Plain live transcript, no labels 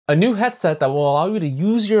A new headset that will allow you to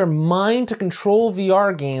use your mind to control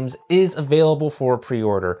VR games is available for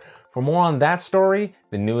pre-order. For more on that story,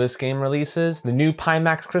 the newest game releases, the new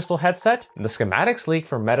Pimax Crystal headset, the schematics leak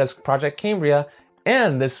for Meta's Project Cambria,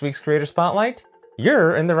 and this week's Creator Spotlight,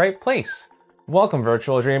 you're in the right place. Welcome,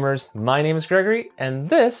 virtual dreamers. My name is Gregory, and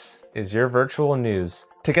this is your virtual news.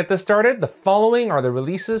 To get this started, the following are the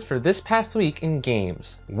releases for this past week in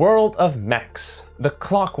games. World of Mechs, The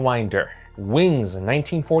Clockwinder, Wings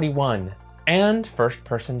 1941, and First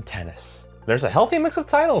Person Tennis. There's a healthy mix of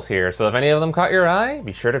titles here, so if any of them caught your eye,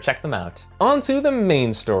 be sure to check them out. On to the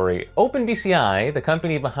main story. OpenBCI, the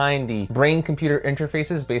company behind the brain-computer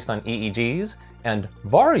interfaces based on EEGs, and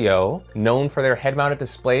Varjo, known for their head-mounted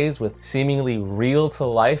displays with seemingly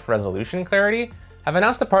real-to-life resolution clarity, have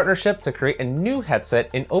announced a partnership to create a new headset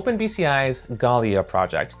in OpenBCI's Galia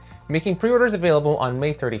project, making pre-orders available on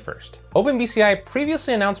May 31st. OpenBCI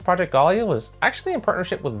previously announced Project Galia was actually in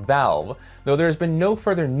partnership with Valve, though there has been no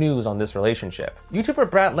further news on this relationship. YouTuber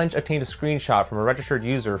Brad Lynch obtained a screenshot from a registered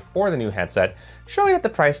user for the new headset, showing that the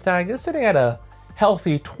price tag is sitting at a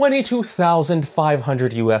healthy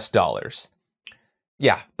 $22,500 US.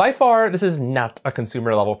 Yeah, by far, this is not a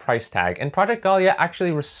consumer level price tag, and Project Galia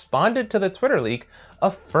actually responded to the Twitter leak,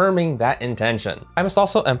 affirming that intention. I must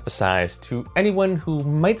also emphasize to anyone who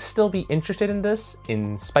might still be interested in this,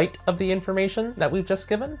 in spite of the information that we've just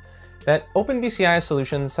given, that OpenBCI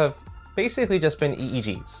solutions have basically just been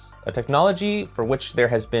EEGs, a technology for which there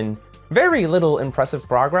has been very little impressive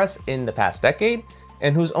progress in the past decade,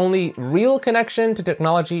 and whose only real connection to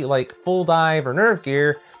technology like full dive or nerve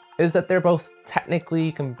gear is that they're both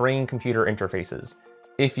technically brain-computer interfaces.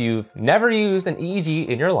 If you've never used an EEG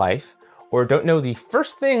in your life, or don't know the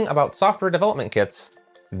first thing about software development kits,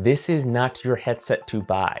 this is not your headset to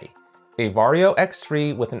buy. A Varjo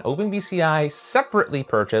X3 with an OpenBCI separately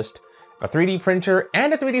purchased, a 3D printer,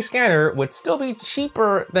 and a 3D scanner would still be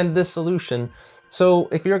cheaper than this solution. So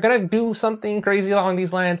if you're gonna do something crazy along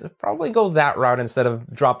these lines, probably go that route instead of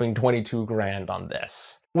dropping 22 grand on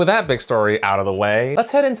this. With that big story out of the way,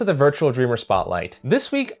 let's head into the Virtual Dreamer Spotlight.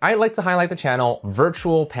 This week, I'd like to highlight the channel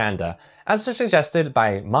Virtual Panda, as suggested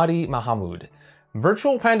by Mahdi Mahamoud.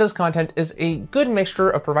 Virtual Panda's content is a good mixture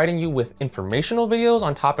of providing you with informational videos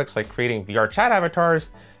on topics like creating VR chat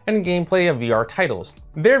avatars and gameplay of VR titles.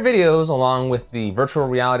 Their videos, along with the virtual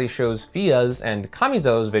reality shows Fia's and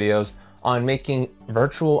Kamizo's videos on making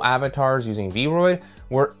virtual avatars using VRoid,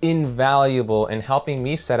 were invaluable in helping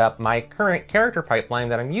me set up my current character pipeline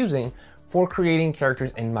that I'm using for creating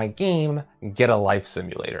characters in my game, Get a Life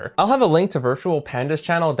Simulator. I'll have a link to Virtual Panda's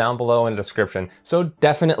channel down below in the description, so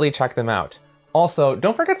definitely check them out. Also,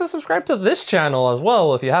 don't forget to subscribe to this channel as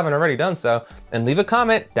well if you haven't already done so, and leave a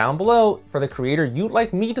comment down below for the creator you'd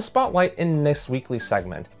like me to spotlight in this weekly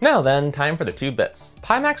segment. Now then, time for the two bits.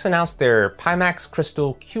 Pimax announced their Pimax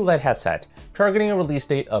Crystal QLED headset, targeting a release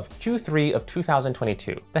date of Q3 of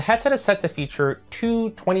 2022. The headset is set to feature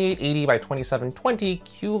two 2880 by 2720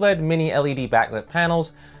 QLED mini LED backlit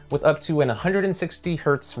panels with up to an 160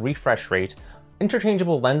 Hz refresh rate,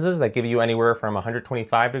 interchangeable lenses that give you anywhere from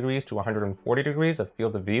 125 degrees to 140 degrees of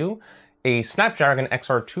field of view, a Snapdragon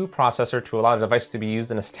XR2 processor to allow the device to be used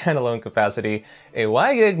in a standalone capacity, a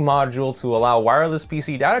WiGig module to allow wireless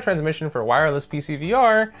PC data transmission for wireless PC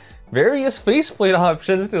VR, various faceplate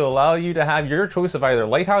options to allow you to have your choice of either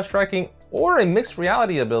lighthouse tracking or a mixed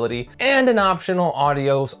reality ability, and an optional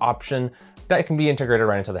audio option that can be integrated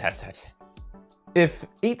right into the headset. If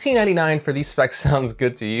 $18.99 for these specs sounds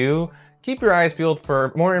good to you, keep your eyes peeled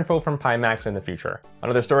for more info from Pimax in the future.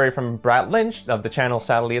 Another story from Brad Lynch of the channel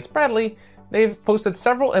Sadly It's Bradley. They've posted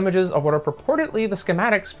several images of what are purportedly the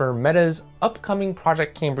schematics for Meta's upcoming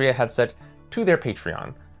Project Cambria headset to their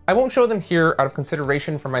Patreon. I won't show them here out of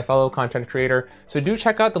consideration for my fellow content creator, so do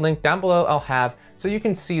check out the link down below I'll have so you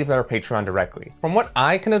can see their Patreon directly. From what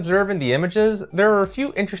I can observe in the images, there are a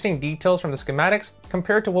few interesting details from the schematics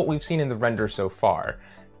compared to what we've seen in the render so far.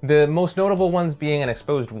 The most notable ones being an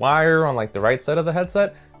exposed wire on the right side of the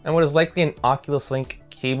headset, and what is likely an Oculus Link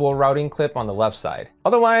cable routing clip on the left side.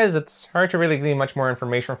 Otherwise, it's hard to really glean much more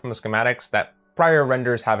information from the schematics that prior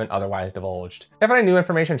renders haven't otherwise divulged. If any new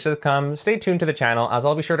information should come, stay tuned to the channel as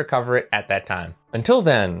I'll be sure to cover it at that time. Until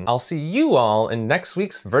then, I'll see you all in next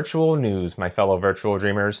week's virtual news, my fellow virtual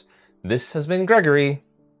dreamers. This has been Gregory,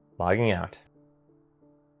 logging out.